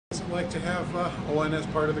like to have Owen as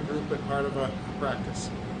part of the group and part of a practice?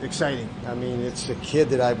 Exciting. I mean, it's a kid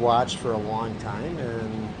that I've watched for a long time,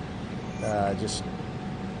 and just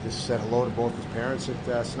said hello to both his parents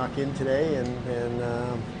that snuck in today, and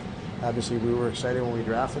obviously we were excited when we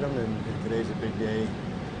drafted him, and today's a big day.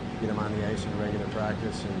 Get him on the ice in regular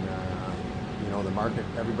practice, and the market.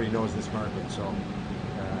 Everybody knows this market, so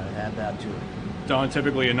add that to it. Don,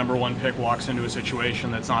 typically a number one pick walks into a situation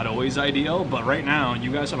that's not always ideal, but right now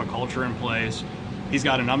you guys have a culture in place. He's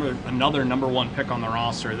got another number one pick on the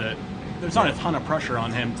roster that there's not a ton of pressure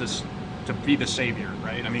on him to be the savior,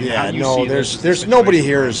 right? I mean, how do you see there's nobody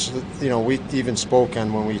here is, we even spoke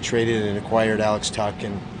on when we traded and acquired Alex Tuck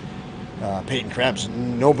and Peyton Krebs.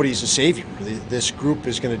 Nobody's a savior. This group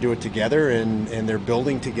is going to do it together, and they're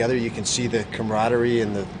building together. You can see the camaraderie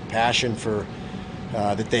and the passion for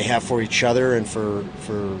that they have for each other and for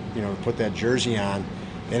put that jersey on,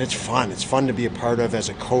 and it's fun. It's fun to be a part of as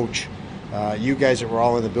a coach. You guys that were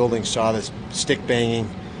all in the building saw this stick banging,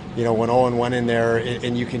 when Owen went in there,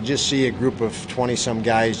 and you can just see a group of 20-some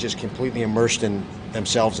guys just completely immersed in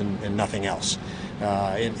themselves and nothing else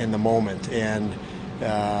in the moment, and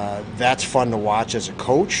that's fun to watch as a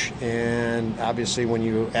coach. And obviously when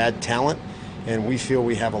you add talent, and we feel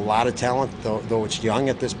we have a lot of talent, though it's young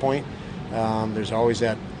at this point, there's always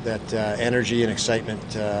that energy and excitement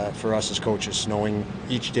for us as coaches, knowing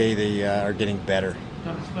each day they are getting better.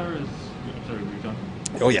 As far as, sorry, were you done?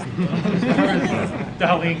 Oh, yeah. As far as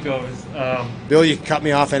Darlene goes, Bill, you can cut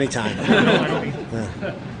me off anytime. No, I don't mean.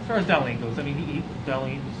 As far as Darlene goes, I mean,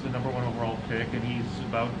 Darlene's the number one overall pick, and he's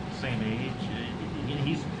about the same age.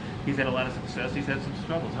 He's had a lot of success. He's had some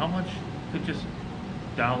struggles. How much could just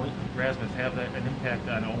Rasmus have an impact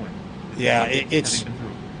on Owen? Yeah, it's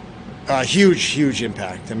a huge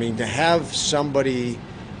impact. I mean, to have somebody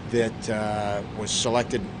that was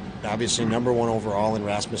selected, obviously number one overall in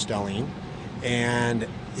Rasmus Dahlin, and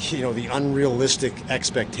the unrealistic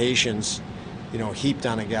expectations, heaped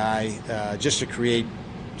on a guy just to create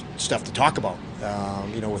stuff to talk about,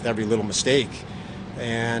 with every little mistake.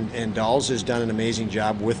 And Dahls has done an amazing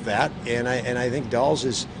job with that, and I think Dahls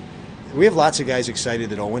is. We have lots of guys excited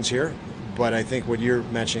that Owen's here, but I think what you're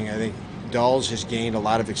mentioning, I think Dahls has gained a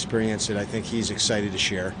lot of experience that I think he's excited to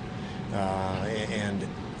share. And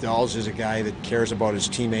Dahls is a guy that cares about his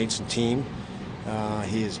teammates and team.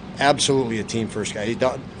 He is absolutely a team first guy.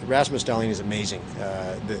 Rasmus Dahlin is amazing.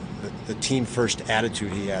 The team first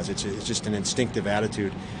attitude he has, it's just an instinctive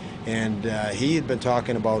attitude. And he had been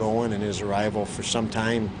talking about Owen and his arrival for some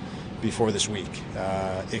time before this week.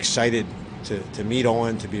 Excited to meet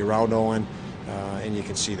Owen, to be around Owen, and you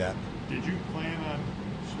can see that. Did you plan on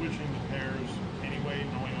switching the pairs anyway,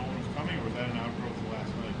 knowing Owen was coming, or was that an outgrowth of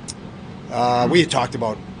last night? We had talked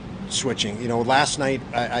about switching. Last night,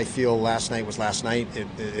 I feel last night was last night.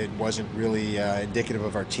 It wasn't really indicative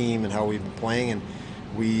of our team and how we've been playing, and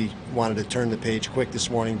we wanted to turn the page quick this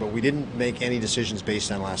morning, but we didn't make any decisions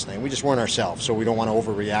based on last night. We just weren't ourselves, so we don't want to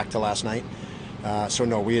overreact to last night. So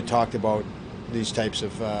no, we had talked about these types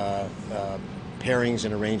of pairings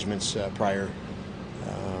and arrangements prior.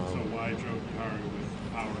 So why Joe Kihari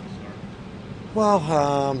with Power to start? Well,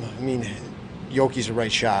 I mean, Yoki's a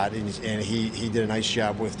right shot, and he did a nice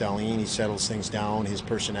job with Dahlin. He settles things down. His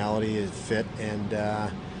personality is fit, and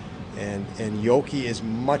Yoki is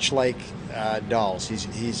much like Dahls.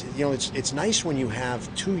 He's it's nice when you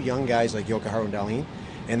have two young guys like Jokiharju and Dahlin,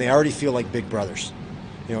 and they already feel like big brothers.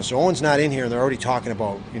 So Owen's not in here, and they're already talking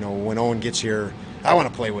about when Owen gets here, I want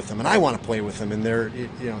to play with him, and I want to play with him, and they're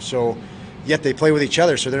so yet they play with each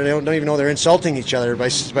other, so they don't even know they're insulting each other by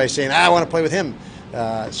saying I want to play with him.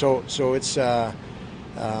 So it's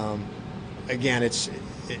again,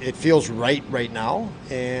 it feels right now,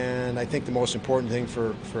 and I think the most important thing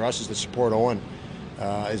for us is to support Owen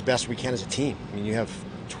as best we can as a team. I mean, you have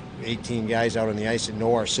 18 guys out on the ice that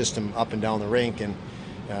know our system up and down the rink, and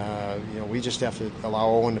we just have to allow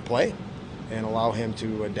Owen to play and allow him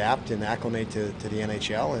to adapt and acclimate to the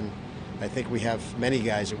NHL, and I think we have many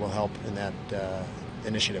guys that will help in that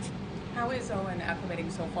initiative. How is Owen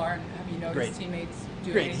acclimating so far, and have you noticed Great. teammates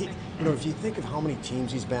do Great. anything? If you think of how many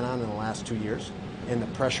teams he's been on in the last 2 years, and the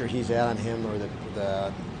pressure he's had on him, or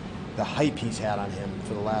the hype he's had on him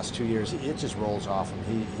for the last 2 years, it just rolls off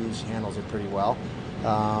him. He handles it pretty well,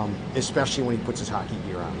 especially when he puts his hockey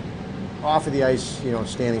gear on. Off of the ice,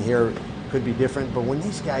 standing here could be different, but when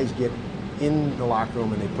these guys get in the locker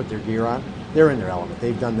room and they put their gear on, they're in their element.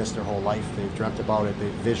 They've done this their whole life. They've dreamt about it.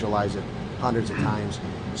 They've visualized it hundreds of times.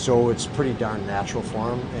 So it's pretty darn natural for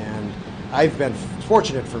them. And I've been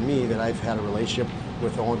fortunate for me that I've had a relationship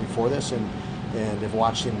with Owen before this, and have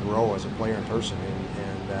watched him grow as a player in person.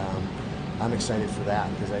 And I'm excited for that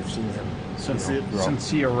because I've seen him grow. Since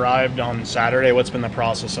he arrived on Saturday, what's been the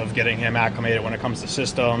process of getting him acclimated when it comes to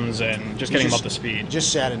systems and just getting him up to speed?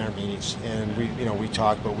 Just sat in our meetings and we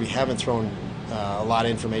talked, but we haven't thrown a lot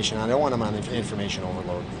of information on. I don't want him on information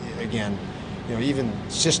overload. Again, even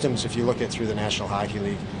systems. If you look at through the National Hockey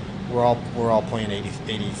League, we're all playing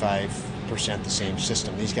 85% the same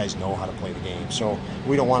system. These guys know how to play the game, so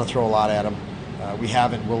we don't want to throw a lot at him. We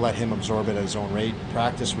haven't. We'll let him absorb it at his own rate.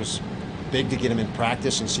 Practice was big to get him in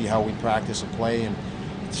practice and see how we practice and play, and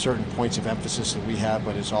certain points of emphasis that we have.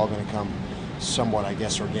 But it's all going to come somewhat, I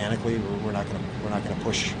guess, organically. We're not going to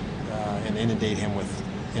push and inundate him with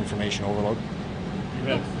information overload. You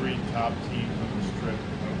had 3 top teams on the strip.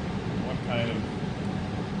 What kind of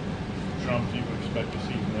jump do you expect to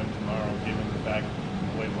see from them tomorrow, given the fact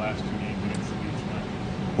the way the last 2 games against the Leafs went?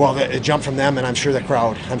 Well, the jump from them, and I'm sure the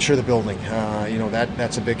crowd, I'm sure the building.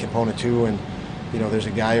 That's a big component too. And there's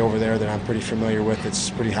a guy over there that I'm pretty familiar with. That's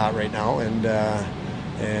pretty hot right now, and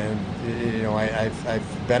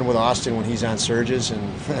I've been with Austin when he's on surges, and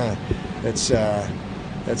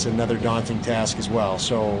that's another daunting task as well.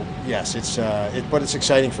 So yes, but it's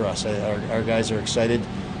exciting for us. Our guys are excited.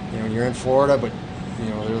 You're in Florida, but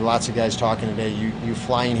there are lots of guys talking today. You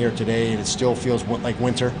fly in here today, and it still feels like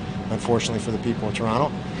winter. Unfortunately for the people in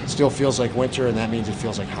Toronto, it still feels like winter, and that means it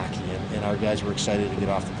feels like hockey. And our guys were excited to get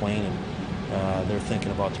off the plane, and they're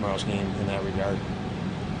thinking about tomorrow's game in that regard.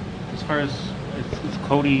 As far as is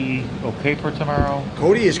Cody okay for tomorrow?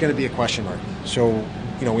 Cody is going to be a question mark. So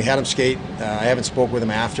we had him skate. I haven't spoke with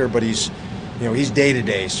him after, but he's day to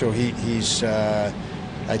day. So he's.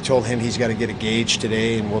 I told him he's got to get a gauge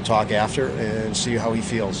today, and we'll talk after and see how he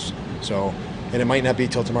feels. So, and it might not be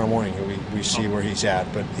till tomorrow morning that we see where he's at.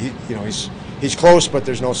 But he's close, but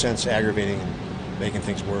there's no sense aggravating and making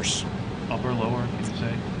things worse. Upper, lower, can you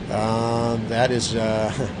say? That is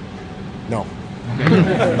no.